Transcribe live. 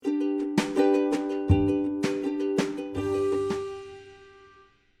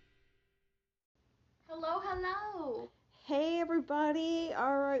Hello, hello. Hey everybody!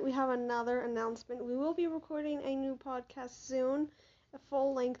 Alright, we have another announcement. We will be recording a new podcast soon, a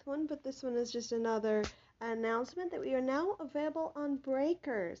full-length one, but this one is just another announcement that we are now available on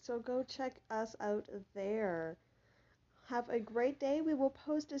Breaker, so go check us out there. Have a great day. We will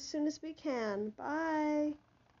post as soon as we can. Bye!